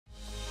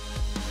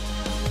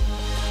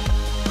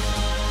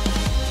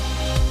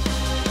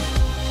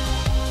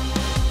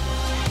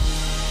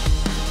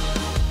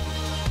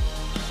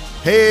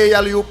Hej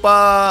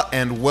Allihopa,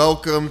 and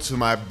welcome to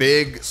my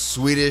big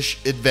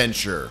Swedish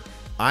adventure.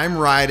 I'm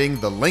riding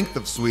the length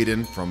of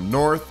Sweden from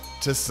north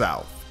to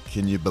south.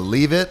 Can you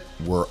believe it?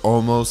 We're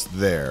almost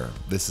there.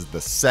 This is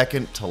the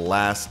second to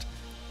last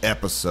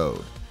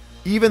episode.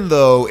 Even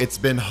though it's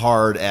been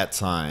hard at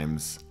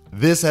times,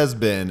 this has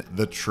been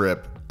the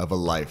trip of a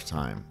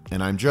lifetime.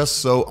 And I'm just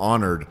so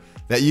honored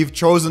that you've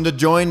chosen to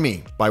join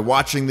me by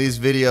watching these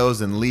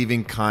videos and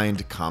leaving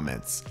kind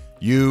comments.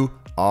 You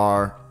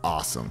are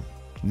awesome.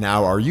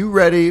 Now, are you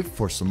ready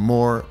for some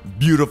more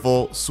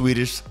beautiful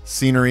Swedish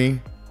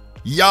scenery?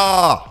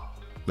 Yeah!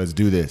 Let's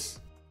do this.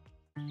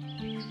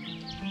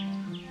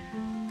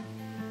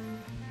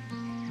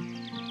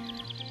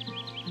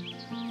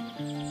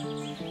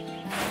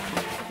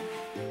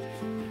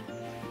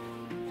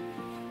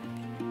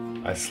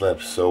 I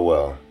slept so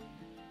well,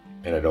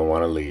 and I don't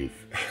want to leave.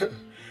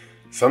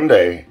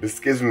 Someday, this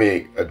gives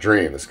me a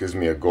dream, this gives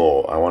me a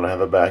goal. I want to have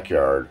a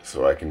backyard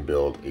so I can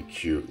build a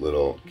cute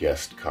little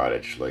guest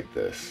cottage like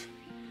this.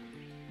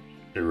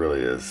 It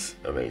really is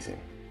amazing.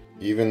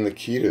 Even the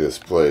key to this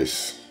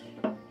place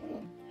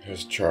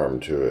has charm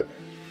to it.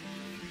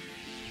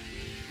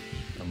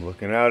 I'm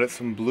looking out at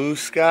some blue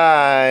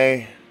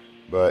sky,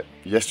 but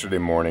yesterday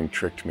morning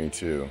tricked me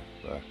too.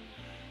 But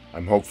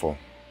I'm hopeful.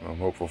 I'm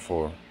hopeful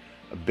for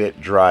a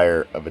bit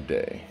drier of a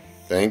day.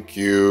 Thank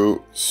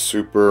you,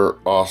 super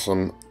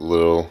awesome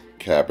little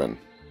cabin.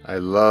 I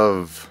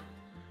love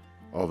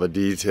all the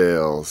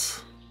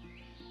details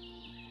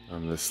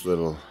on this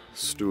little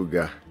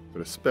stuga,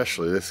 but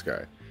especially this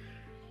guy.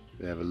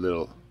 They have a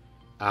little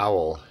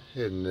owl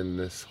hidden in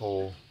this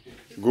hole.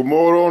 God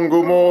morgon,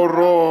 god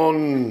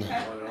morgon!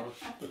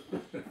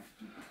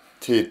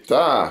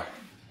 Titta!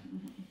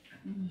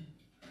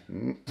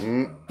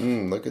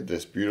 Look at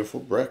this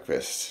beautiful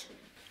breakfast.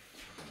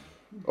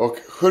 Och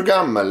hur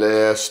gammal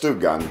är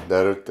stugan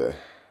där ute?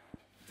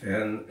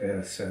 Den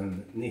är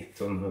sedan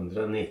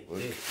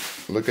 1990.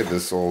 Look at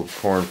this old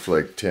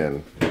cornflake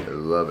tin. I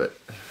love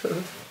it.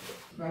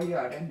 Vad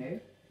gör den nu?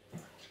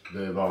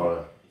 Det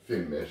var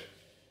filmer.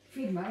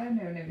 Filmar den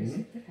nu när vi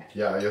sitter här?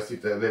 Ja,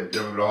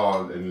 jag vill ha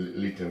en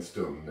liten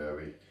stund när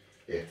vi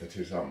äter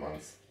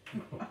tillsammans.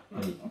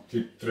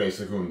 Typ 3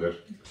 sekunder.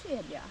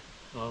 Kedja.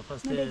 Ja,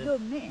 fast Men det är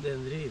gummi.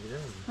 Den driver.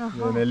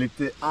 Den är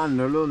lite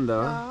annorlunda.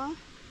 Ja.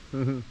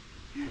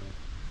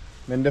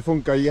 Men det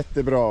funkar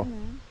jättebra.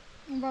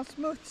 Vad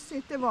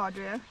smutsigt det var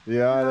du.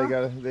 Ja,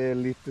 det är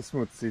lite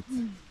smutsigt.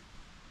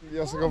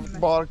 Jag ska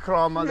bara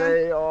krama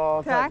dig.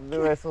 Och tack,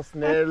 du är så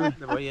snäll.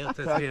 Det var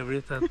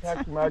jättetrevligt att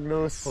Tack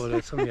Magnus. få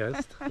dig som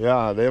gäst.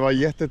 Ja, det var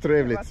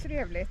jättetrevligt. Det var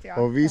trevligt, ja.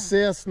 Och vi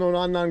ses någon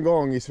annan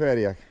gång i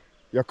Sverige.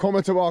 Jag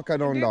kommer tillbaka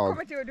någon dag.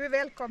 Du är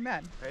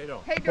välkommen. Hej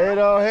då. Hej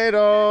då. Hej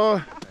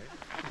då.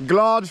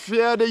 Glad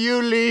 4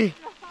 juli.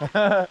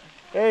 Hej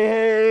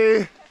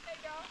hej.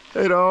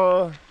 Hej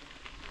då.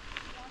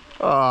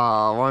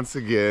 Once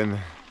again,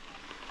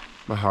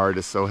 my heart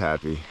is so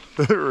happy.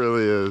 It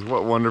really is.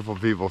 What wonderful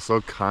people,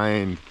 so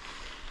kind,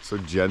 so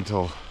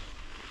gentle.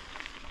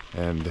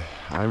 And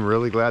I'm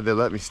really glad they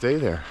let me stay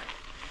there,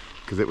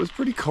 because it was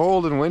pretty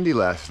cold and windy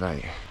last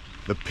night.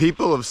 The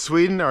people of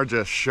Sweden are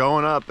just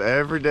showing up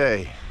every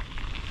day.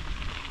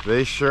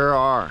 They sure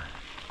are.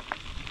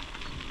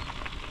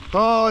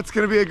 Oh, it's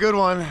gonna be a good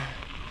one.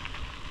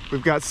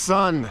 We've got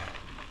sun,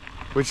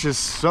 which is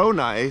so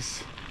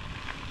nice.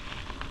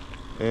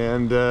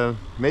 And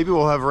maybe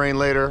we'll have rain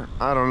later,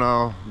 I don't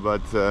know, but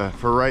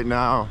for right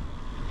now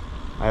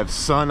I have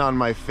sun on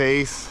my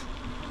face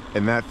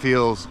and that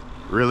feels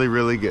really,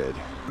 really good.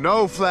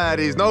 No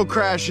flatties, no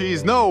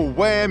crashies, no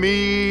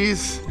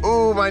whammies.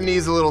 Oh, my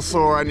knee's a little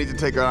sore, I need to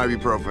take an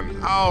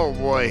ibuprofen. Oh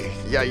boy,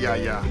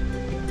 yeah.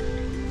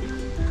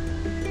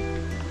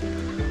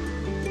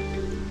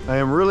 I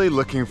am really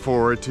looking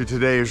forward to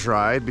today's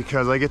ride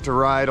because I get to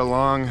ride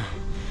along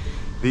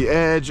the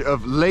edge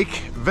of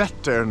Lake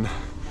Vättern,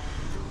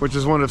 which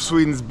is one of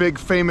Sweden's big,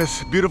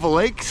 famous, beautiful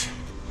lakes.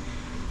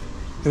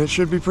 And it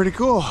should be pretty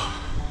cool.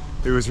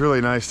 It was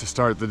really nice to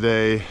start the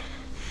day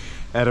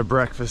at a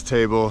breakfast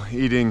table,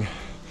 eating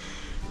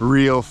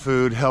real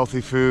food, healthy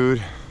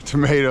food,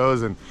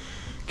 tomatoes and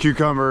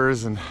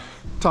cucumbers, and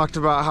talked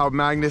about how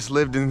Magnus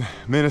lived in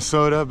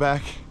Minnesota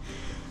back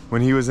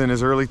when he was in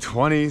his early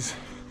 20s.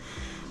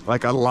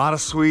 Like a lot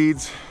of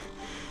Swedes,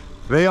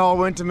 they all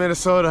went to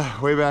Minnesota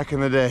way back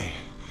in the day.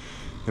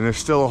 And there's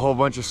still a whole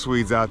bunch of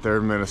Swedes out there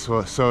in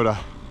Minnesota.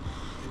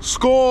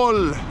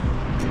 Skål!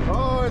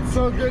 Oh, it's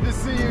so good to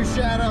see you,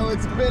 Shadow.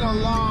 It's been a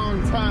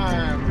long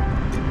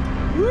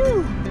time.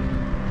 Woo!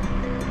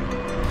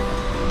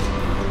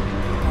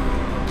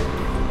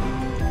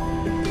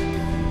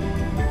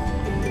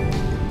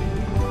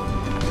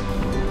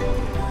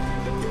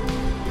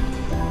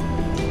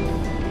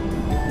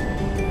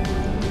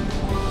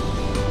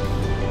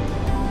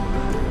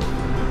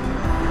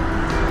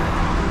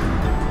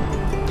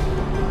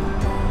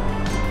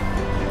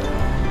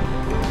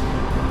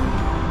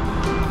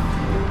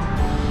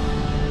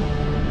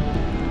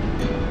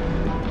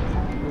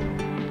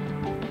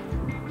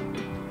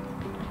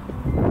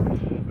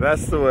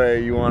 That's the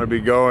way you want to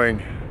be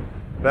going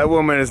That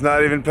woman is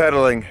not even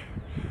pedaling,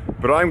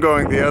 but I'm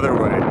going the other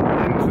way,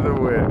 into the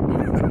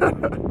wind.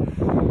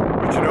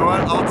 But you know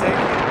what?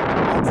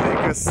 I'll take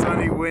a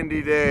sunny,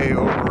 windy day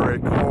over a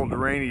cold,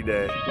 rainy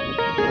day.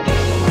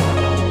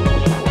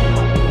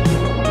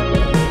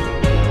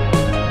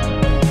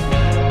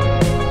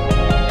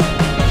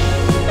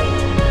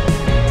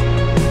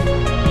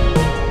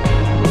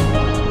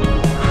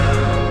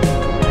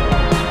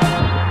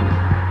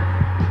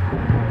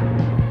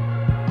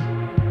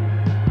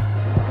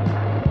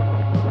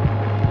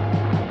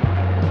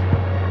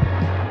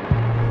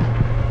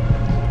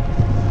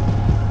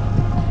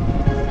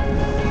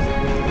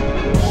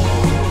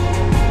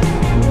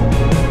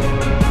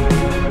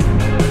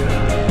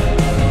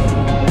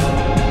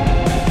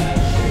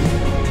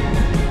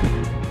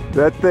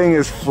 That thing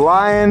is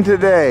flying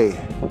today.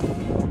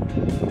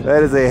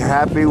 That is a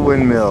happy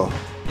windmill.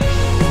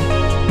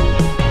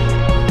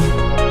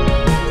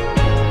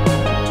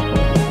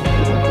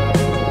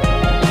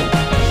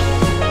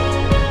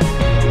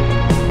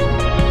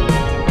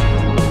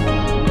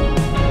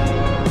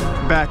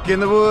 Back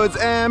in the woods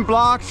and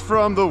blocked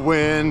from the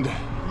wind.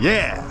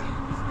 Yeah.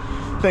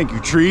 Thank you,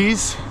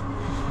 trees.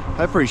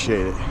 I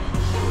appreciate it.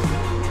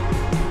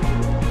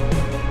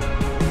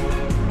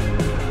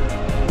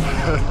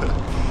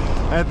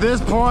 At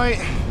this point,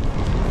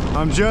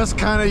 I'm just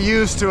kind of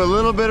used to a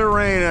little bit of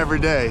rain every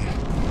day,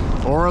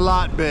 or a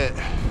lot bit.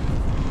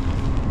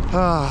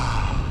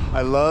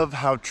 I love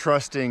how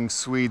trusting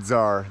Swedes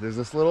are. There's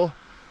this little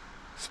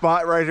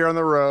spot right here on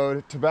the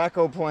road,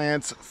 tobacco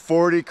plants,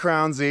 40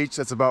 crowns each,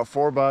 that's about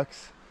 $4.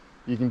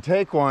 You can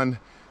take one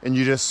and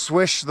you just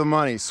swish the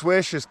money.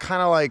 Swish is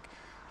kind of like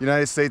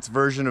United States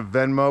version of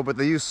Venmo, but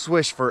they use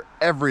Swish for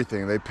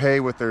everything. They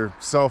pay with their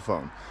cell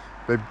phone.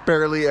 They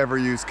barely ever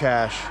use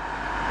cash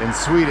in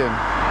Sweden.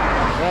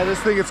 And I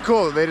just think it's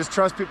cool. They just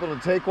trust people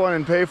to take one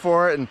and pay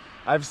for it. And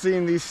I've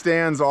seen these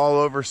stands all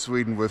over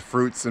Sweden with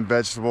fruits and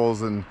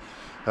vegetables and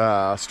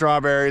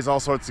strawberries, all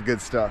sorts of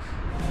good stuff.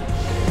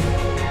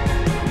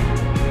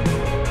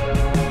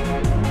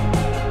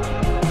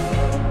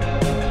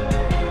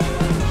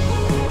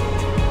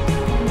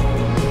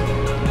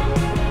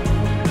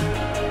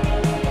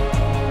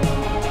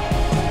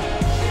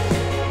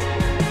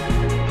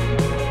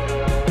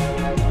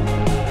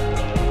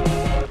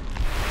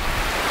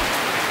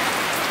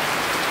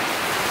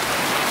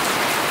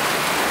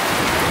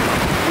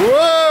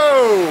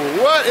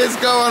 Whoa! What is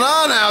going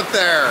on out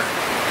there?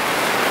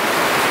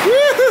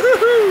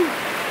 Woo-hoo-hoo-hoo!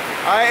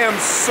 I am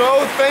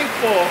so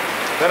thankful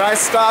that I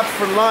stopped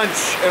for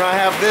lunch and I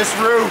have this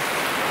roof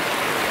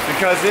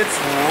because it's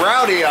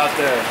rowdy out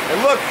there.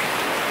 And look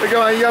at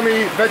my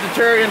yummy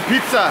vegetarian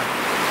pizza.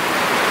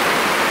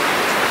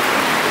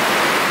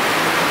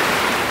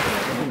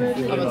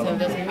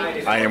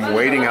 I am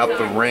waiting out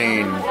the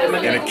rain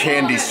in a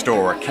candy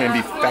store, a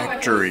candy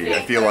factory.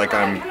 I feel like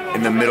I'm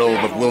in the middle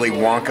of a Willy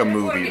Wonka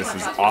movie. This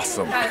is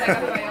awesome.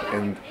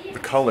 And the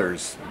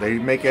colors, they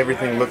make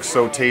everything look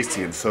so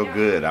tasty and so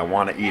good. I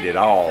want to eat it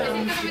all.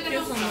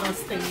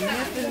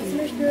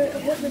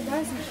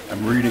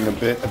 I'm reading a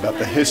bit about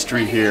the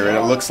history here, and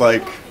it looks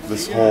like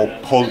this whole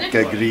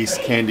polka gris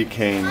candy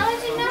cane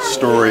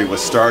story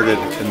was started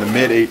in the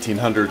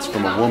mid-1800s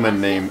from a woman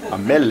named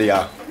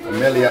Amelia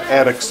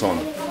Eriksson.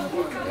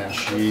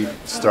 She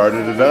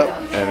started it up,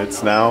 and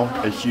it's now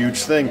a huge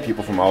thing.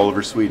 People from all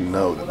over Sweden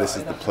know that this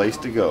is the place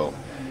to go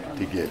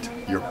to get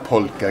your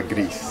polka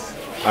gris.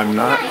 I'm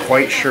not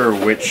quite sure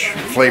which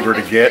flavor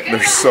to get.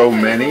 There's so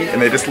many, and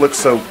they just look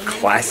so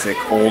classic,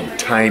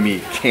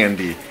 old-timey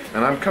candy.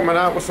 And I'm coming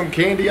out with some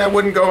candy. I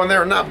wouldn't go in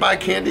there and not buy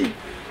candy.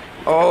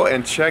 Oh,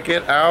 and check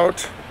it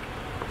out.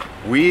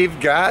 We've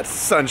got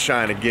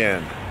sunshine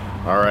again.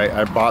 All right,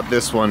 I bought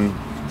this one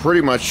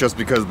pretty much just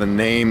because the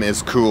name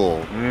is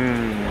cool.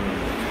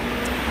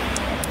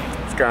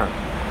 It's gone.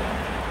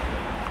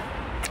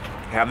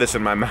 Have this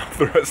in my mouth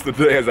the rest of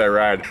the day as I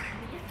ride.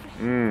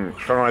 Kind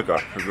of like a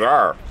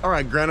cigar. All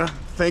right, Grenna,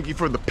 thank you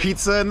for the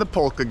pizza and the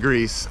polka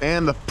grease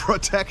and the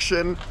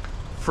protection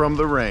from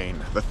the rain.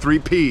 The 3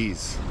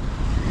 Ps.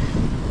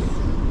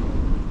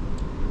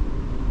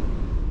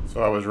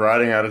 So I was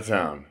riding out of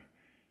town,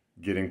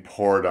 getting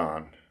poured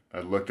on.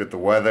 I looked at the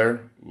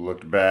weather,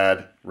 looked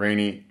bad,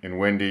 rainy and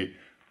windy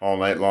all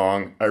night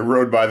long. I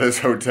rode by this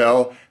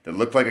hotel that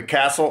looked like a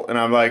castle, and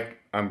I'm like,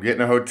 I'm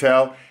getting a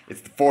hotel.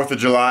 It's the 4th of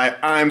July.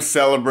 I'm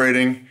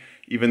celebrating.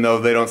 Even though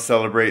they don't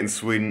celebrate in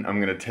Sweden,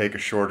 I'm gonna take a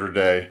shorter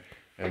day.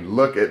 And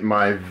look at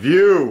my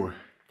view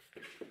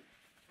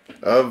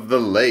of the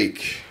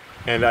lake.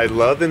 And I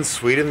love in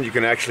Sweden, you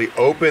can actually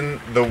open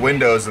the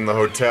windows in the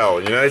hotel.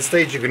 In the United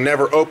States, you can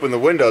never open the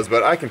windows,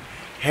 but I can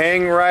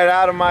hang right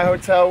out of my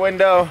hotel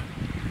window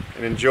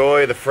and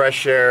enjoy the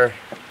fresh air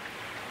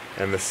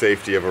and the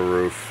safety of a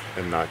roof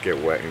and not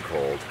get wet and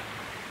cold.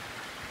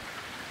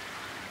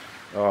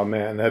 Oh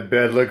man, that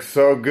bed looks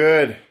so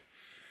good.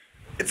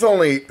 It's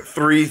only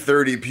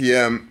 3:30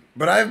 p.m.,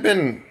 but I've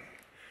been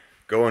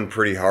going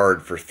pretty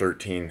hard for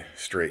 13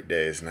 straight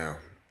days now,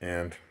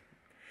 and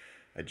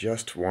I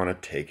just want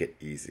to take it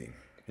easy.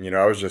 You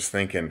know, I was just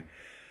thinking,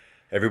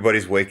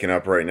 Everybody's waking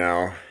up right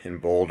now in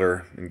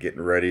Boulder and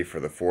getting ready for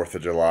the 4th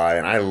of July,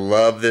 and I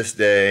love this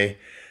day.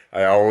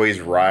 I always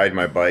ride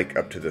my bike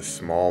up to this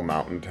small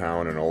mountain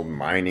town, an old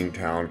mining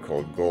town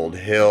called Gold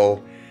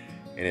Hill,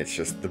 and it's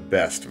just the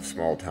best of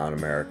small town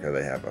America.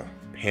 They have a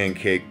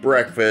pancake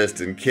breakfast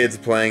and kids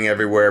playing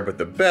everywhere, but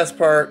the best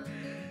part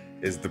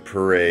is the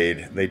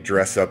parade. They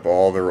dress up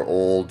all their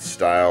old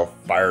style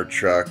fire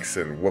trucks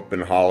and whoop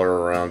and holler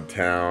around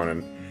town,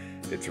 and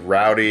it's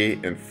rowdy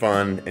and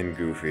fun and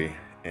goofy.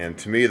 And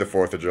to me, the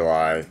 4th of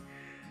July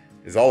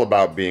is all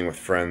about being with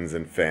friends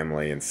and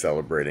family and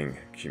celebrating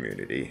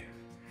community.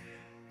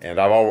 And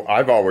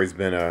I've always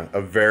been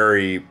a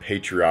very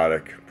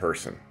patriotic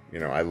person. You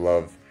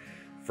know,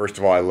 first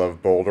of all, I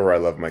love Boulder, I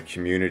love my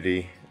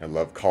community, I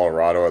love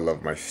Colorado, I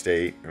love my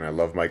state, and I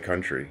love my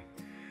country.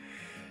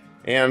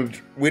 And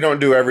we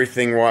don't do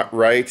everything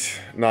right,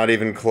 not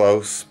even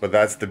close, but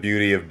that's the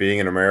beauty of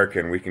being an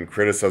American. We can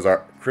criticize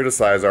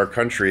our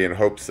country in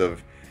hopes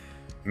of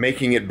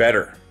making it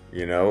better.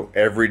 You know,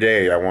 every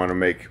day I want to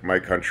make my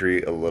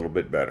country a little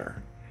bit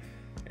better.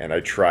 And I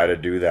try to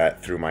do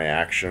that through my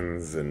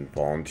actions and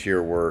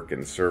volunteer work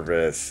and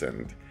service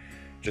and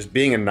just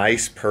being a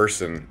nice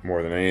person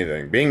more than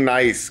anything. Being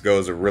nice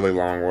goes a really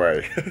long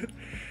way.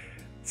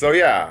 So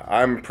yeah,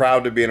 I'm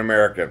proud to be an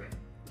American.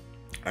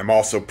 I'm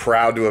also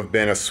proud to have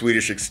been a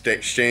Swedish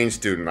exchange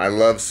student. I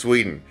love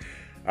Sweden.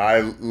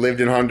 I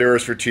lived in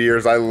Honduras for 2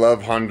 years. I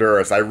love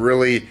Honduras. I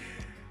really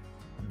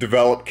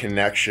developed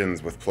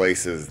connections with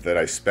places that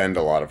I spend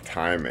a lot of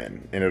time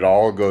in. And it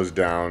all goes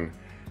down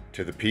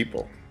to the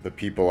people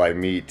I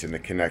meet and the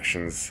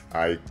connections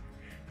I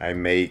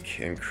make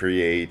and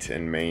create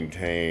and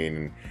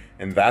maintain.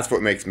 And that's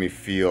what makes me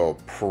feel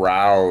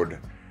proud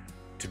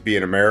to be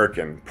an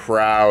American,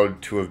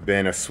 proud to have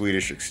been a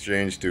Swedish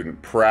exchange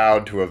student,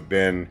 proud to have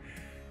been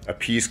a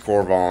Peace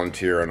Corps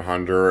volunteer in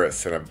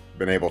Honduras, and I've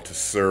been able to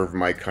serve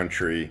my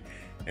country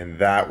in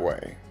that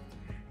way.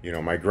 You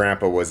know, my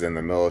grandpa was in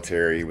the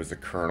military, he was a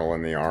colonel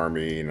in the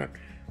army, and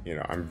you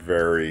know,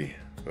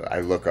 I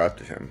look up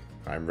to him.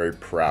 I'm very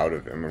proud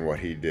of him and what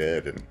he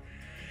did, and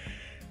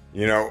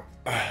you know,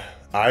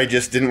 I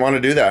just didn't want to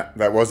do that.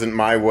 That wasn't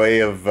my way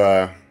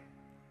of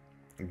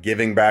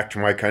giving back to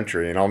my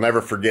country. And I'll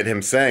never forget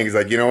him saying, he's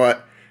like, you know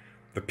what?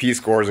 The Peace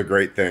Corps is a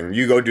great thing.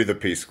 You go do the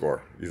Peace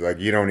Corps. He's like,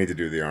 you don't need to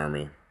do the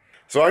Army.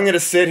 So I'm going to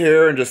sit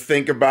here and just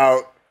think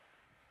about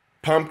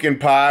pumpkin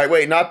pie.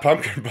 Wait, not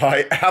pumpkin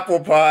pie, apple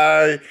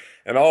pie,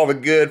 and all the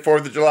good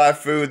 4th of July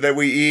food that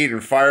we eat,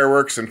 and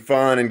fireworks and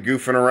fun and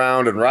goofing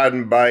around and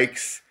riding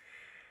bikes.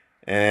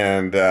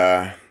 And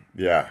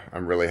yeah,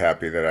 I'm really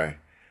happy that I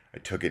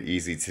took it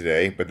easy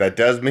today, but that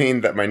does mean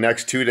that my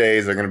next 2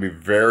 days are going to be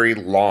very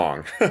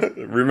long.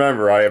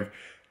 Remember, I have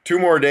 2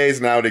 more days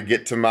now to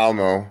get to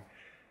Malmo,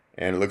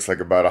 and it looks like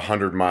about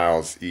 100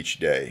 miles each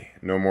day.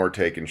 No more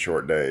taking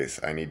short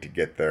days. I need to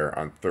get there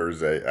on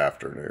Thursday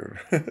afternoon.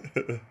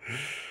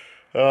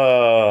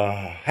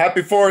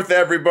 Happy 4th,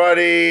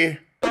 everybody!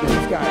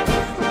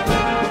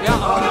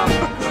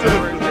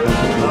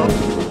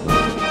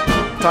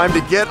 Time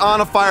to get on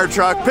a fire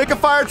truck. Pick a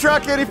fire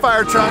truck, any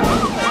fire truck.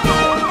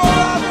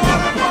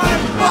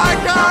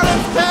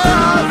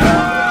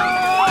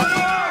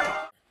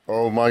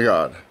 Oh my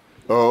God.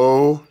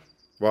 Oh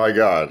my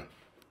God.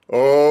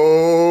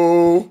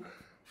 Oh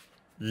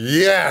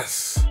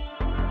yes.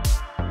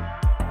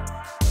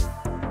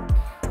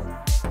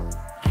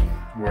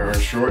 Wearing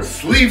short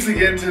sleeves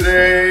again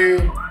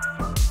today.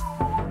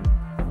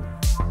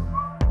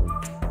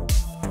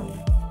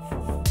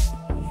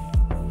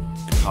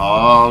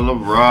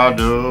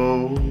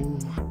 Colorado.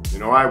 You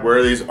know, I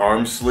wear these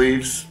arm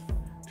sleeves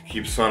to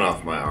keep sun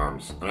off my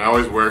arms, and I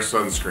always wear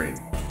sunscreen.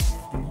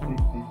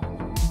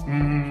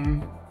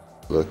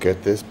 Look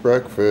at this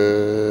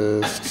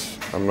breakfast.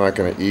 I'm not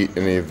gonna eat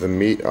any of the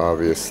meat,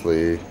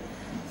 obviously,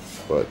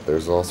 but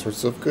there's all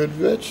sorts of good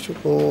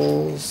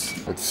vegetables.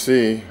 Let's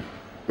see.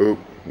 Oop,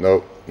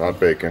 nope, not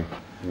bacon.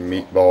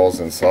 Meatballs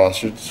and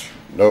sausage.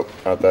 Nope,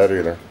 not that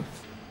either.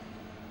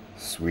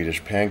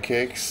 Swedish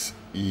pancakes.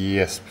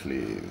 Yes,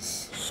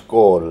 please.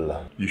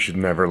 Skål. You should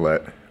never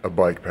let a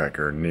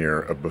bikepacker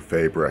near a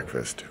buffet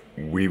breakfast.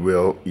 We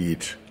will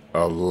eat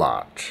a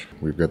lot.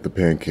 We've got the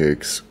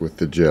pancakes with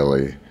the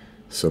jelly,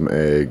 some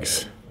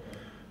eggs,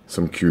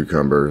 some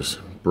cucumbers,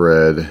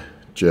 bread,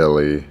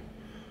 jelly,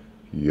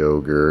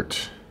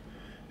 yogurt,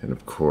 and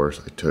of course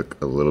I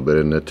took a little bit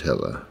of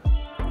Nutella.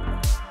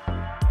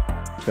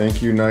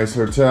 Thank you, nice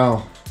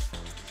hotel.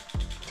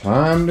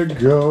 Time to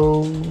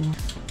go.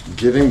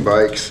 Getting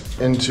bikes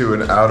into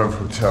and out of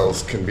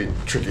hotels can be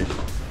tricky.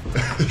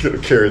 You gotta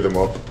carry them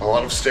up a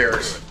lot of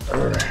stairs.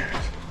 All right.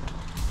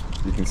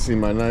 You can see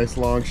my nice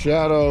long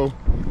shadow.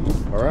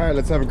 All right,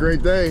 let's have a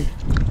great day.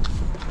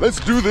 Let's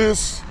do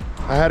this.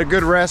 I had a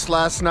good rest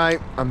last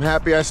night. I'm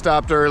happy I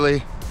stopped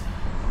early.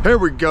 Here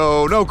we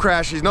go. No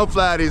crashies, no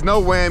flatties,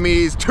 no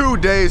whammies. 2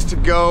 days to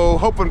go.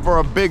 Hoping for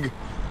a big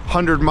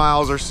 100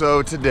 miles or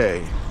so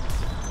today.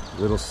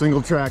 Little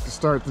single track to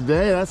start the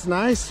day. That's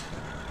nice.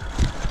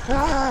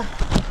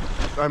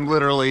 I'm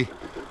literally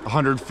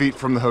 100 feet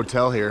from the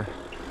hotel here.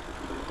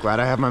 Glad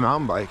I have my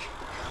mountain bike.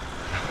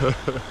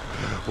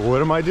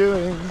 What am I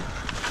doing?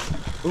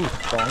 Ooh,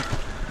 bonk.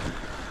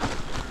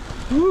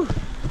 Woo.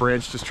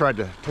 Branch just tried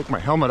to take my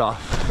helmet off.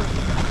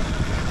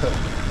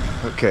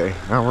 Okay,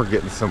 now we're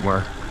getting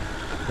somewhere.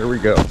 Here we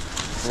go.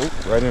 Oh,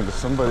 right into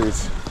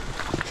somebody's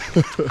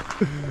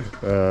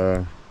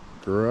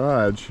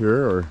garage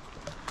here, or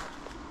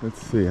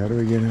let's see, how do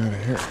we get out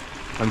of here?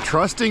 I'm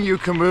trusting you,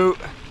 Kamut.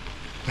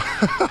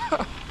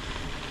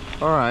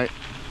 All right,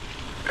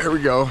 here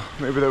we go.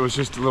 Maybe that was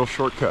just a little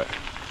shortcut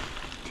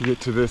to get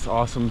to this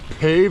awesome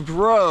paved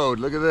road.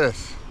 Look at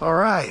this. All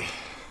right,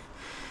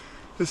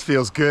 this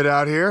feels good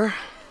out here.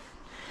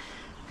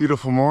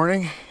 Beautiful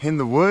morning in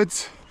the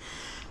woods.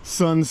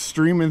 Sun's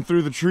streaming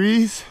through the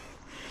trees.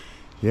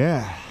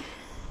 Yeah,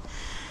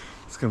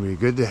 it's gonna be a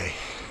good day.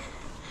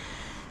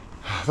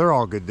 They're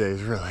all good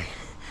days, really.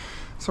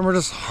 Some are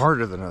just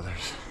harder than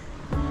others.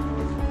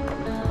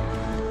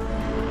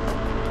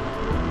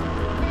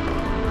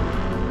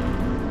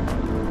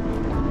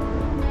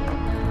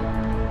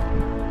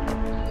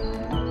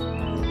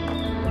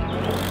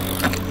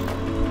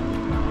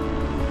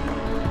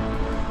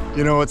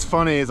 You know, what's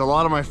funny is a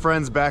lot of my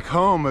friends back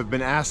home have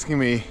been asking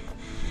me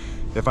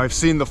if I've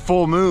seen the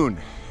full moon.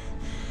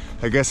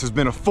 I guess there's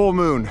been a full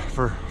moon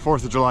for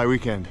 4th of July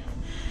weekend,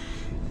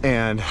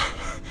 and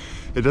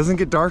it doesn't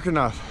get dark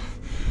enough.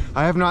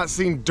 I have not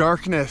seen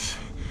darkness,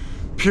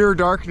 pure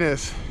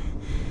darkness,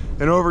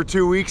 in over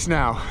 2 weeks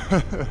now.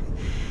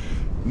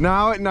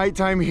 Now at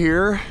nighttime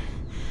here,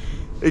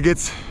 it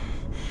gets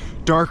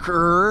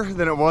darker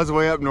than it was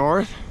way up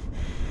north,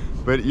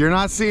 but you're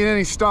not seeing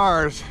any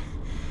stars,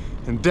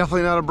 and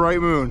definitely not a bright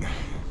moon.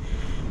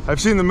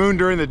 I've seen the moon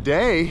during the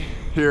day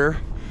here,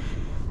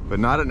 but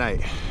not at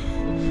night.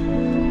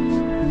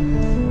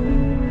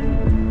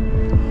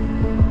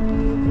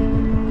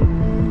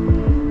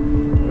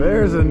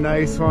 There's a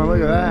nice one,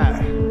 look at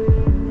that.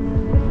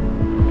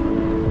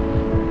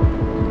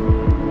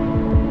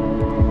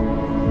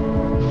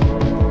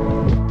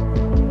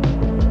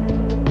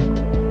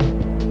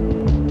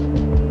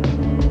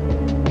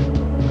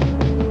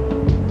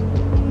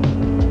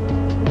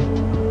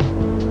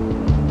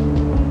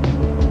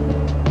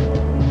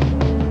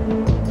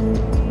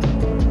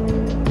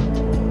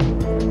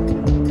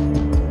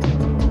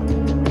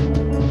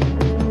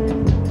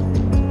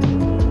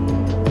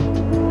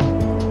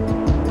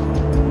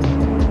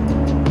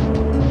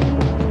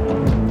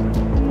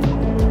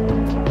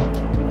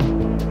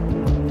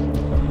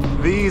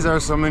 These are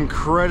some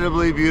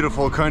incredibly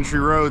beautiful country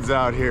roads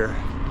out here.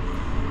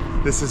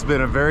 This has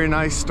been a very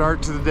nice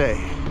start to the day.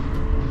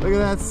 Look at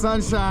that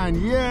sunshine,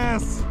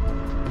 yes!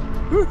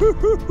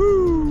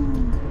 Woo-hoo-hoo-hoo.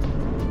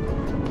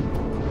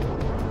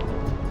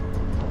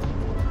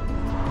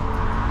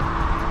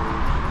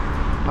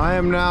 I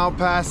am now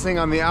passing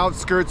on the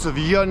outskirts of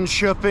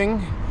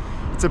Jönköping.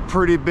 It's a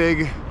pretty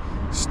big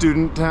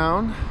student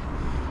town.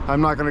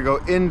 I'm not gonna go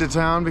into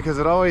town because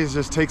it always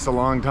just takes a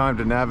long time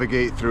to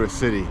navigate through a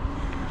city.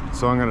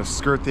 So I'm gonna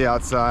skirt the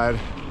outside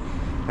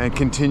and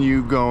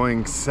continue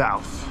going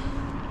south.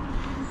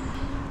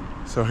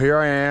 So here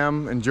I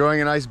am,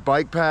 enjoying a nice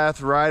bike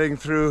path, riding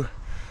through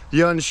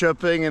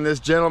Jönköping, and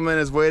this gentleman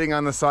is waiting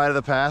on the side of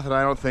the path, and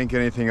I don't think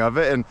anything of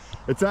it. And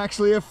it's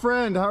actually a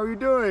friend. How are you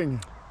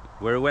doing?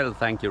 Very well,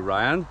 thank you,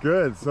 Ryan.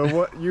 Good. So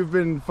what, you've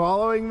been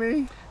following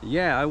me?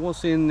 Yeah, I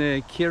was in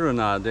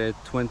Kiruna the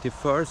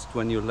 21st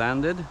when you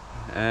landed,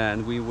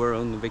 and we were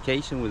on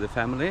vacation with the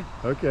family.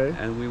 Okay.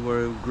 And we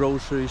were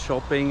grocery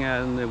shopping,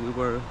 and we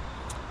were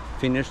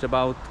finished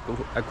about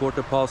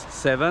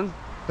 7:15,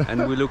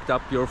 and we looked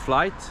up your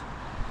flight,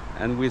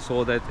 and we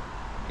saw that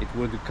it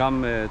would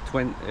come at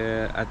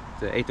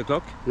 8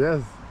 o'clock.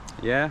 Yes.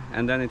 Yeah,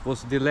 and then it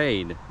was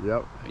delayed.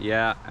 Yep.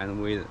 Yeah,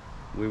 and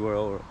we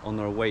were on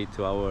our way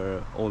to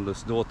our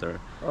oldest daughter.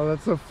 Oh,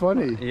 that's so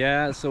funny.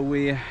 Yeah, so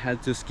we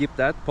had to skip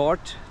that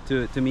part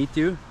to meet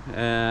you,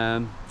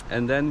 and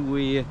then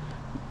we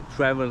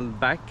traveled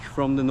back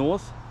from the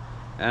north,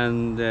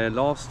 and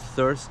last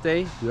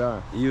Thursday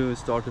you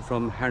started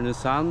from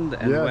Härnösand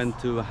and went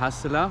to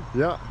Hassela.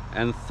 Yeah.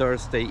 And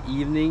Thursday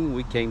evening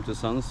we came to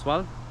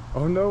Sundsvall.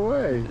 Oh, no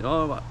way.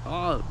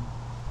 Oh,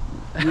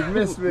 You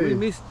missed me. We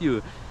missed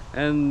you.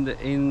 And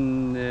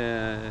in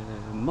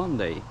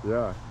Monday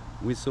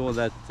we saw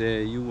that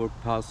you were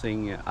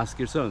passing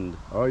Askersund.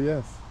 Oh,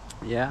 yes.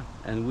 Yeah,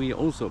 and we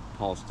also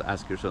passed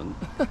Askersund.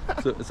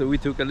 so we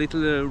took a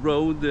little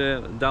road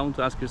down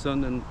to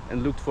Askersund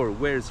and looked for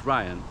where's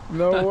Ryan.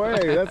 No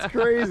way, that's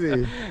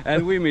crazy.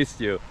 And we missed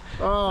you.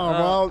 Oh,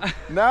 well,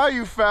 now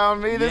you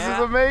found me. This is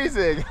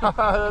amazing.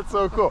 That's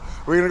so cool.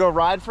 We're gonna go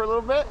ride for a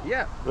little bit?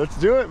 Yeah. Let's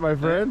do it, my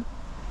friend.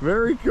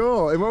 Very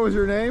cool. And what was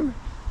your name?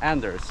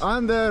 Anders.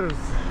 Anders.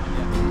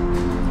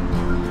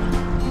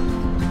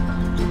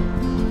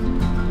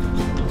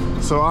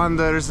 So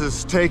Anders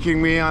is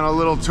taking me on a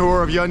little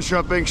tour of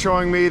Jönköping,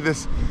 showing me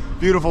this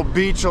beautiful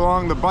beach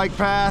along the bike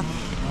path.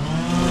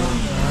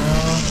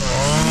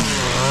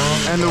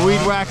 And the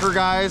weed whacker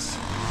guys.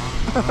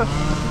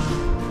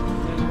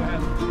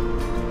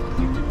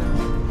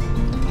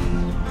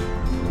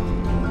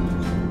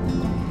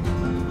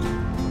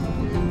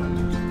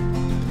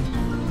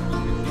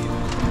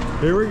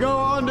 Here we go,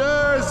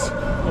 Anders!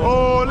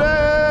 Ole,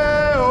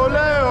 ole,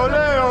 ole,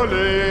 ole,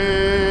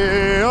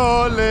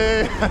 ole!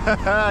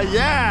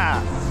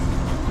 Yeah!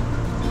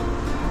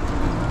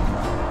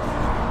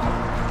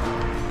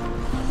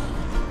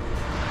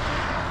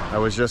 I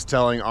was just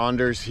telling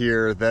Anders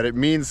here that it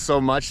means so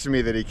much to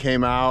me that he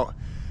came out.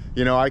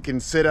 You know, I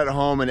can sit at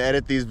home and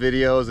edit these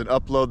videos and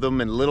upload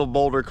them in Little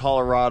Boulder,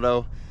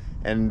 Colorado,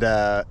 and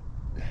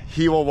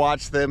he will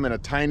watch them in a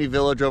tiny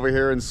village over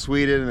here in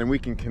Sweden, and then we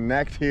can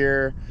connect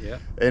here. Yeah.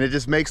 And it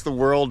just makes the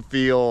world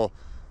feel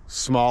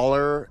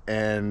smaller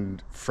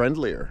and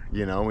friendlier,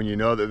 you know, when you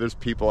know that there's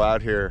people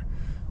out here,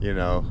 you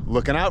know,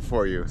 looking out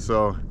for you.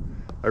 So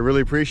I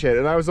really appreciate it.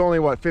 And I was only,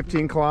 what,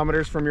 15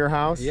 kilometers from your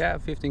house? Yeah,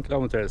 15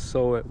 kilometers.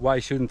 So why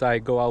shouldn't I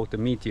go out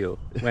and meet you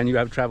when you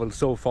have traveled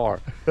so far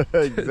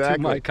Exactly. to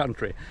my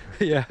country?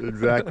 Yeah.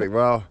 Exactly.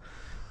 Well,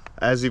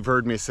 as you've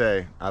heard me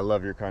say, I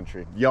love your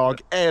country.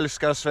 Jag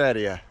älskar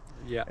Sverige.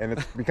 Yeah. And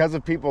it's because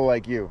of people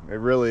like you. It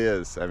really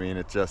is. I mean,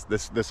 it's just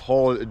this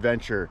whole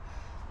adventure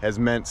has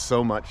meant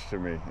so much to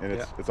me, and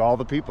it's all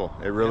the people.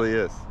 It really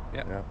is.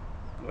 Yeah.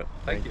 Well,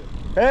 thank you.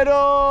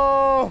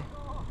 Hello!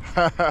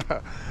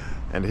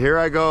 And here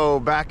I go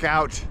back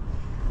out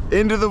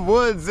into the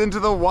woods, into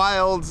the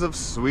wilds of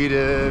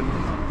Sweden.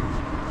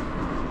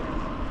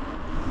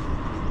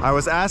 I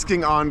was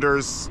asking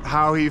Anders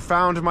how he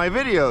found my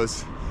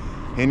videos,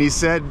 and he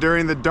said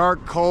during the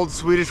dark, cold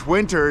Swedish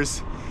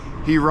winters,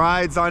 he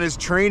rides on his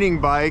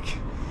training bike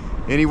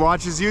and he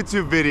watches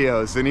YouTube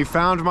videos, and he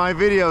found my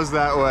videos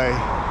that way.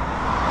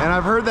 And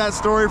I've heard that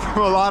story from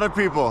a lot of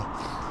people,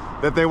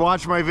 that they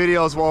watch my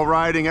videos while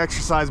riding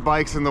exercise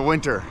bikes in the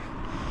winter.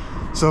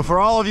 So for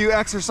all of you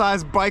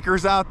exercise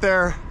bikers out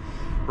there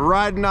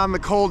riding on the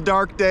cold,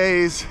 dark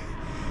days,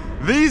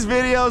 these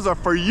videos are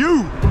for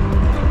you.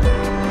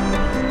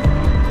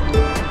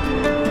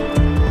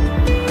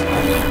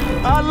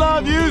 I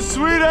love you,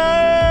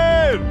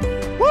 Sweden!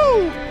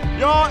 Woo!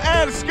 Jag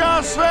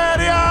älskar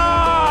Sverige!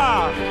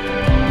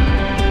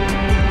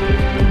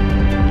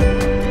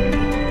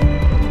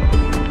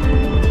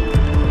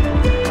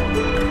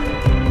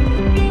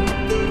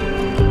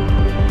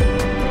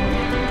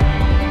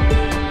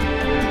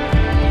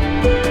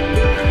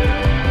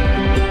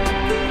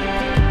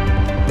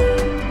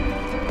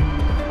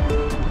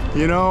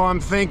 You know, I'm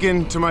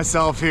thinking to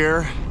myself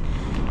here,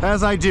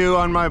 as I do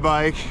on my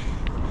bike,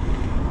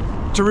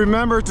 to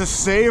remember to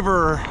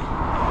savor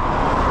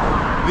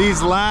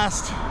these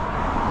last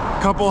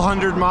couple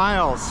hundred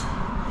miles.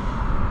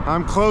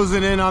 I'm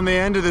closing in on the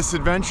end of this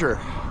adventure,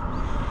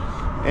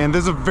 and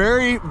there's a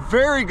very,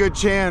 very good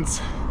chance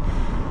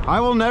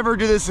I will never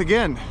do this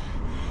again.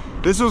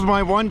 This was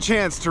my one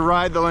chance to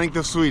ride the length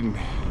of Sweden,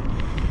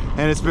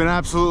 and it's been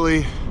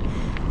absolutely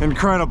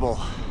incredible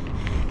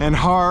and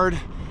hard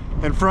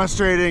and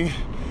frustrating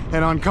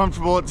and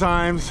uncomfortable at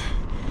times,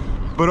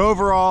 but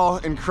overall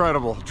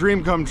incredible.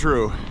 Dream come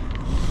true.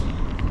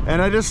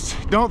 And I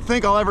just don't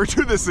think I'll ever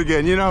do this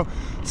again. You know,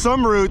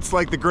 some routes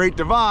like the Great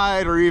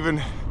Divide or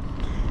even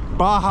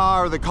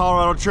Baja or the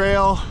Colorado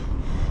Trail,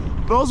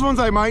 those ones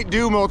I might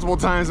do multiple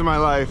times in my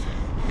life.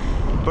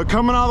 But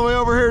coming all the way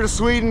over here to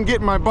Sweden,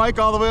 getting my bike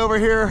all the way over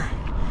here,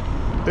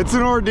 it's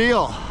an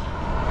ordeal.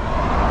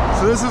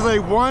 So this is a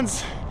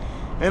once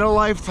in a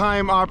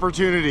lifetime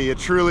opportunity. It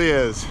truly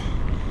is.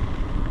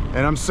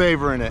 And I'm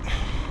savoring it.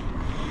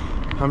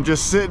 I'm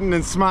just sitting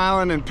and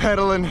smiling and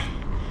pedaling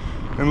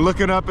and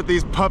looking up at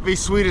these puffy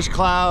Swedish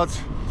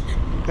clouds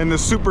and the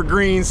super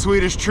green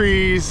Swedish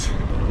trees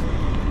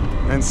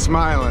and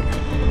smiling.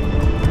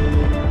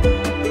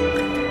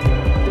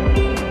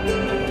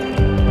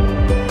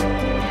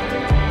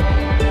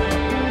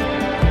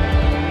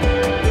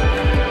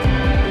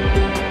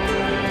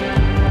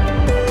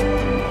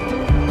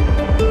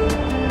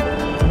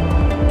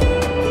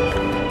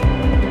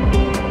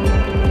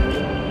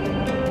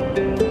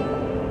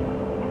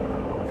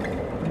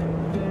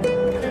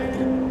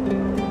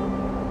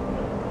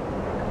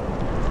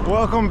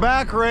 Welcome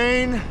back,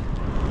 Rain.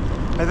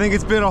 I think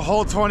it's been a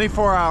whole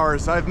 24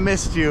 hours. I've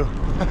missed you.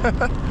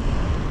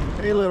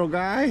 Hey, little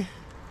guy.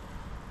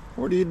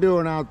 What are you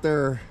doing out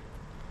there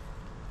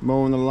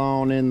mowing the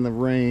lawn in the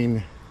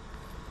rain?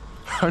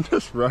 I'm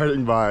just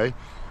riding by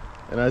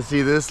and I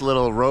see this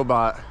little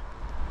robot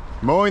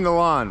mowing the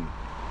lawn.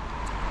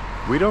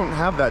 We don't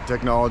have that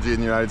technology in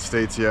the United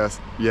States yet.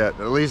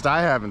 At least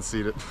I haven't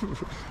seen it.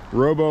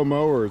 Robo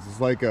mowers.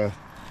 It's like a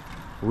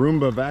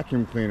Roomba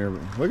vacuum cleaner.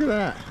 Look at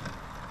that.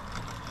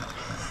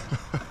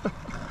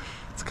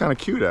 It's kind of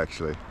cute,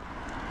 actually.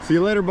 See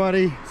you later,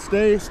 buddy.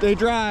 Stay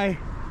dry.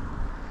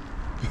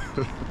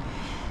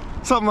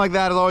 Something like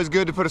that is always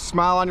good to put a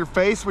smile on your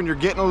face when you're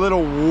getting a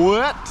little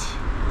wet.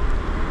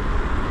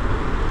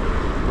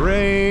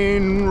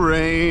 Rain,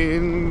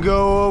 rain,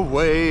 go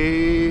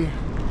away.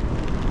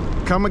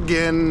 Come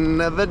again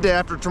the day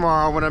after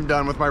tomorrow when I'm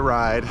done with my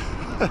ride.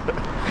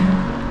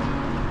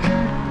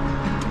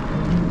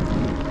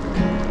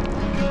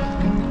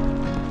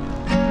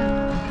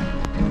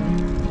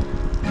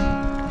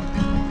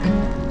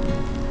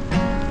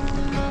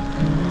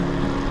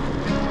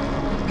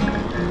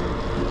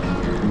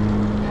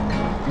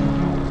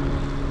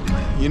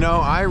 know,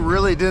 I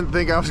really didn't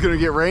think I was gonna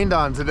get rained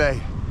on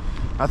today.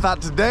 I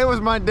thought today was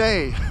my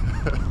day.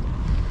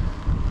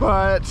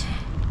 But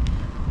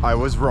I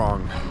was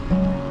wrong.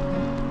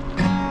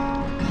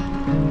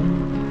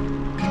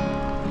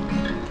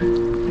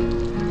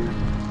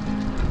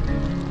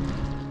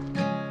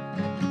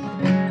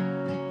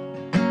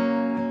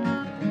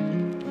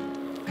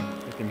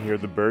 I can hear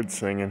the birds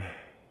singing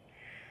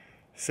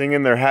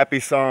their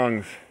happy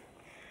songs.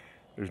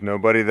 There's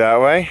nobody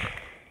that way.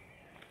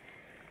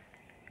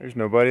 There's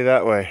nobody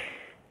that way.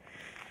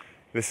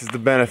 This is the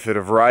benefit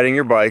of riding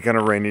your bike on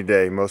a rainy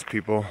day. Most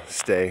people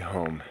stay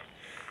home.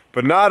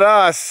 But not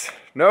us.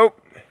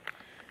 Nope.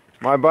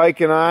 My bike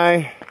and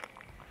I,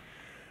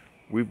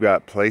 we've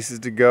got places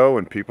to go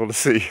and people to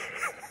see.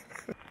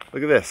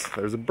 Look at this.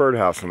 There's a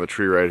birdhouse on the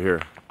tree right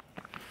here.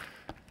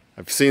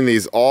 I've seen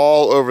these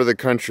all over the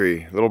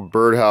country. Little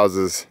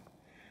birdhouses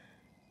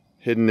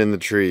hidden in the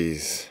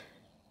trees.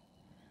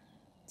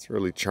 It's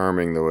really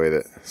charming the way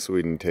that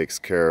Sweden takes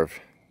care of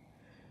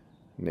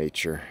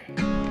nature.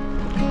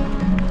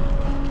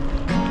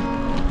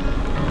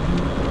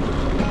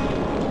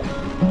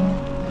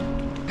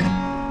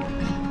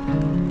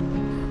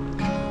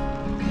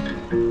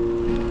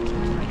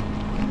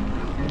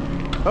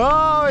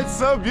 Oh, it's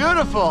so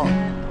beautiful!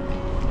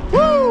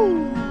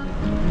 Woo!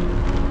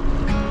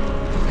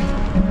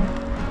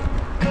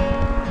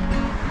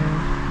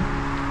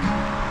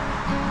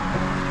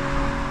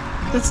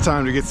 It's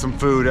time to get some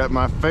food at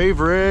my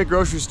favorite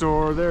grocery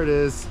store. There it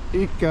is,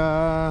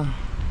 ICA.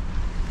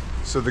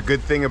 So the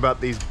good thing about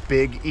these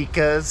big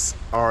ICAs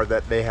are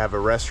that they have a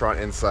restaurant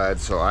inside.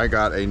 So I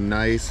got a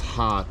nice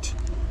hot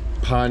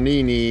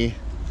panini.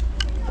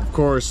 Of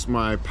course,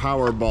 my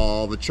power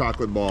ball, the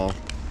chocolate ball,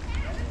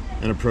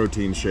 and a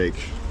protein shake.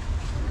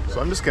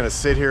 So I'm just gonna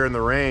sit here in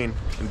the rain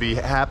and be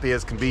happy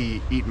as can be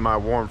eating my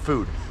warm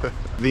food.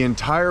 The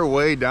entire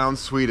way down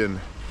Sweden,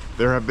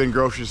 there have been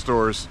grocery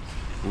stores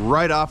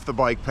right off the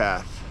bike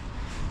path.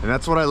 And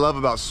that's what I love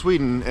about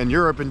Sweden and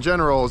Europe in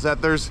general, is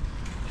that there's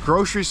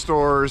grocery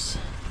stores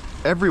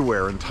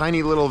everywhere in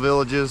tiny little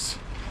villages,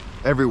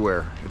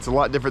 everywhere. It's a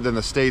lot different than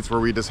the States where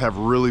we just have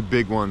really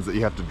big ones that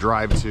you have to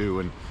drive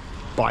to and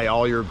buy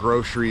all your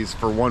groceries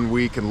for 1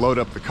 week and load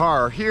up the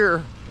car.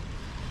 Here,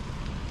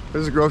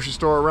 there's a grocery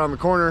store around the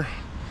corner.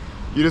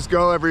 You just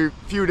go every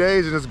few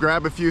days and just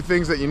grab a few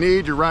things that you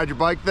need. You ride your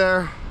bike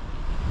there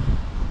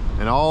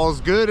and all's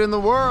good in the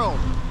world.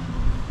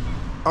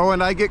 Oh,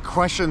 and I get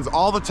questions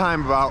all the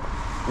time about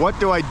what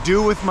do I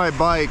do with my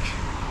bike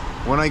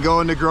when I go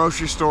into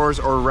grocery stores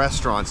or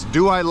restaurants?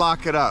 Do I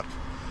lock it up?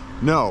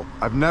 No,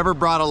 I've never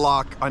brought a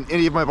lock on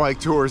any of my bike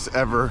tours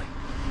ever.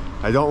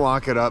 I don't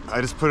lock it up. I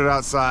just put it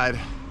outside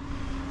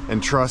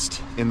and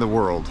trust in the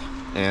world.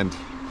 And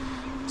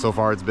so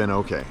far it's been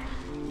okay.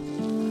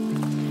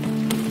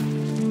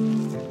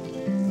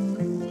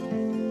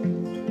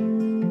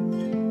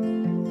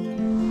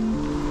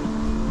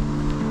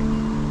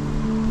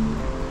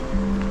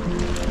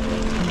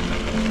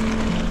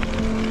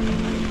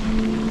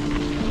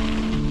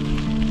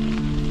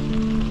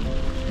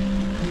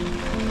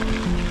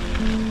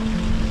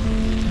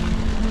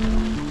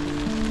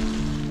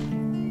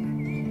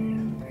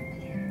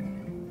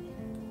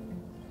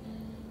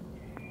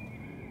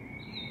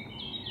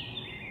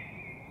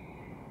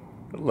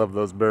 I love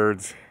those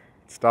birds.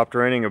 It stopped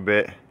raining a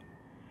bit,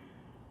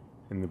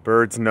 and the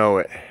birds know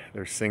it.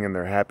 They're singing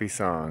their happy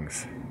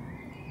songs.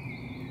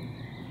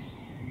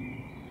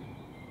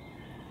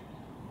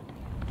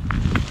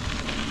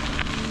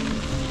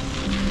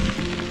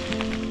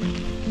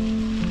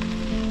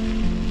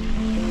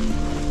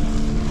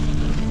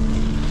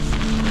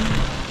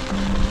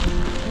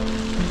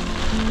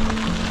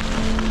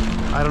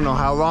 I don't know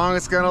how long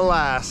it's gonna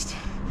last,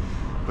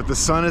 but the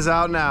sun is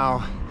out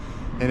now.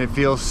 And it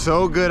feels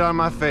so good on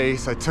my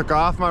face. I took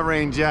off my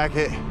rain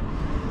jacket.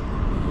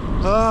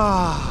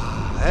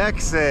 Ah,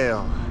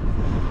 exhale.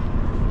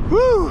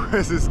 Woo,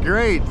 this is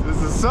great. This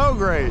is so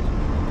great.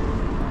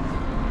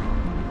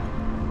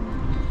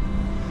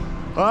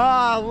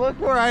 Ah, look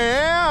where I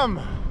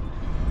am.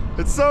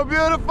 It's so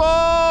beautiful.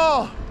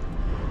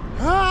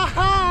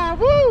 Ah,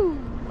 woo.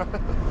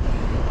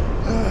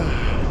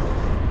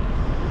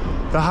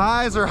 The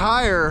highs are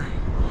higher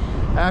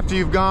after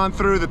you've gone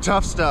through the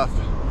tough stuff.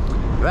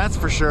 That's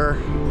for sure.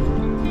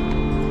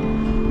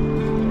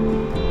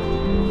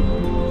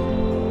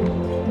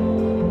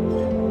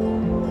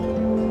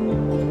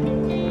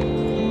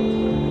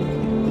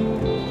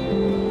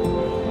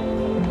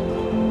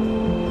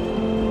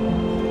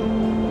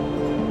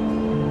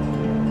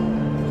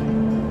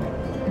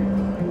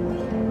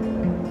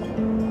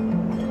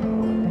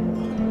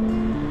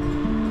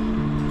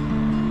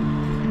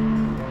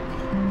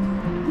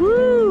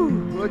 Woo!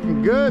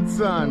 Looking good,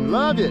 son.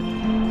 Love it.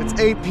 It's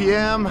 8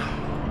 p.m.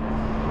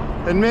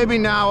 And maybe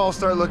now I'll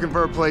start looking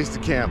for a place to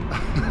camp.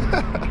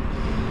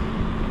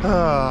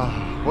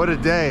 What a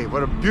day.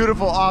 What a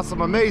beautiful,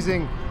 awesome,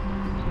 amazing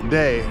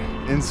day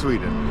in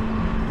Sweden.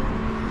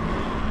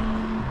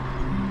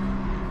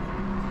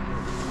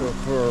 Let's go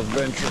for a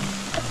venture.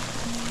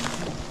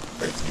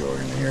 Let's go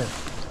in here.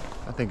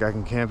 I think think I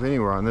can camp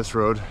anywhere on this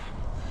road.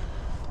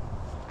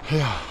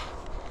 Yeah,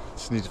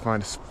 just need to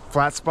find a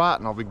flat spot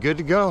and I'll be good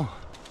to go.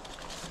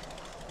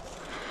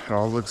 It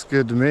all looks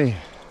good to me.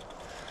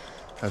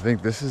 I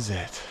think this is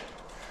it.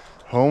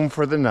 Home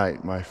for the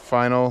night, my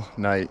final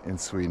night in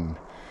Sweden.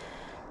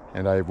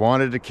 And I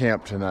wanted to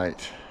camp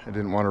tonight. I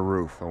didn't want a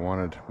roof. I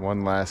wanted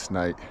one last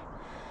night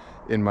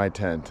in my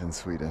tent in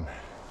Sweden.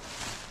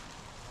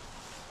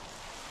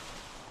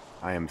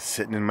 I am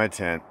sitting in my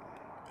tent,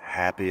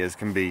 happy as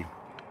can be,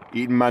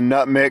 eating my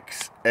nut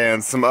mix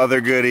and some other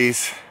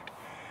goodies.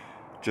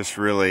 Just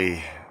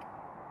really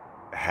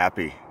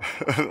happy.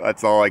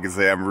 That's all I can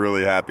say. I'm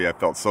really happy. I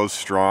felt so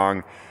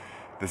strong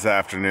this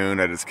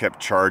afternoon. I just kept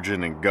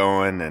charging and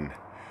going, and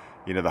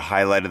you know, the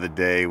highlight of the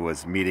day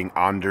was meeting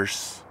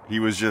Anders. He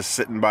was just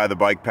sitting by the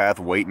bike path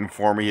waiting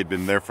for me. He had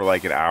been there for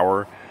like an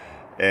hour,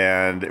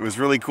 and it was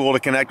really cool to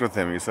connect with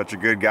him. He's such a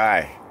good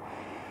guy.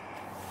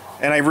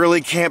 And I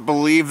really can't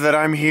believe that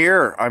I'm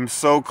here. I'm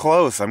so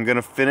close. I'm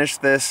gonna finish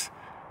this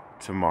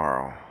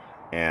tomorrow,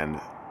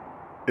 and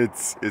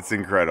it's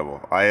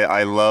incredible.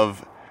 I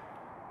love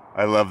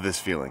this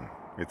feeling.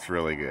 It's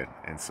really good.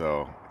 And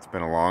so it's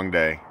been a long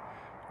day.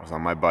 I was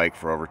on my bike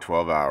for over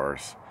 12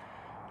 hours.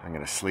 I'm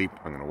gonna sleep,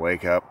 I'm gonna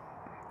wake up,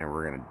 and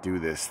we're gonna do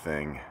this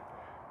thing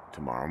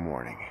tomorrow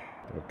morning.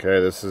 Okay,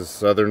 this is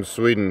southern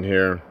Sweden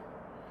here.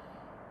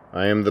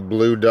 I am the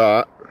blue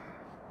dot,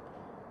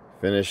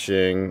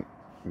 finishing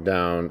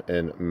down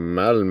in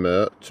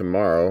Malmö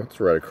tomorrow.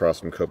 It's right across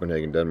from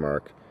Copenhagen,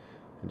 Denmark.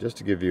 And just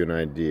to give you an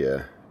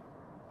idea,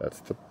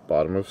 that's the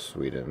bottom of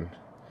Sweden,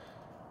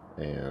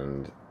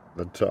 and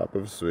the top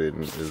of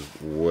Sweden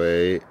is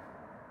way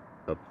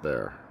up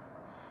there.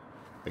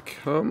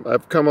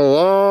 I've come a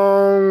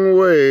long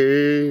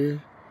way.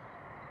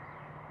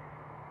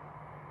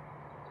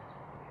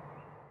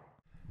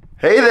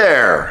 Hey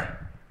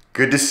there!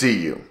 Good to see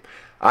you.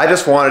 I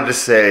just wanted to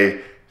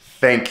say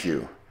thank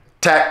you.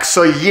 Tack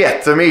så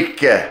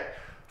jättemycket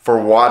for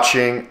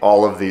watching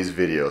all of these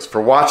videos, for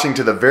watching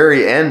to the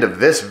very end of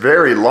this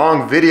very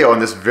long video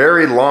and this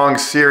very long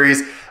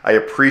series. I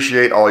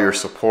appreciate all your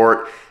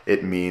support.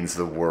 It means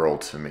the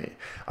world to me.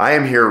 I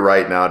am here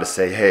right now to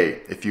say,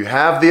 hey, if you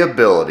have the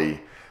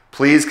ability,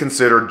 please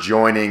consider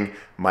joining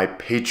my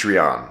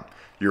Patreon.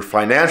 Your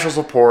financial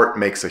support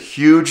makes a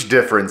huge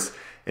difference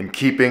in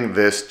keeping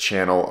this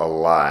channel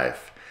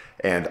alive.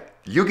 And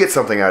you get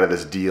something out of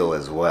this deal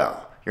as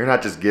well. You're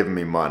not just giving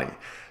me money.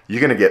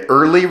 You're gonna get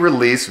early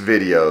release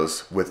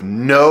videos with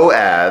no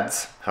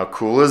ads. How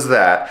cool is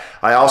that?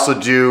 I also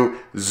do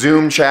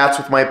Zoom chats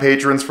with my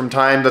patrons from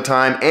time to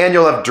time, and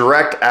you'll have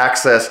direct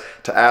access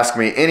to ask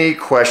me any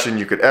question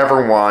you could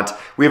ever want.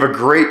 We have a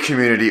great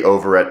community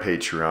over at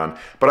Patreon,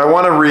 but I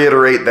want to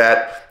reiterate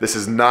that this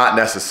is not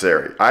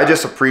necessary. I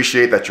just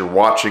appreciate that you're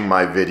watching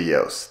my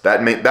videos.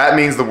 That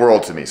means the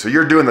world to me. So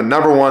you're doing the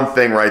 #1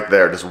 thing right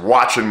there, just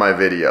watching my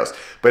videos.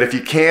 But if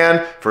you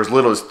can, for as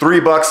little as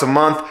 $3 a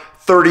month,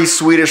 30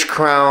 Swedish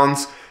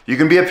crowns, you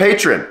can be a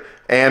patron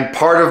and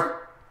part of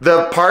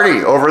the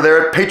party over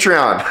there at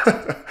Patreon.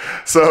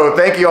 So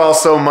thank you all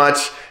so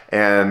much,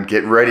 and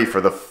get ready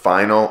for the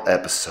final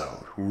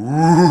episode.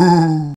 Woo!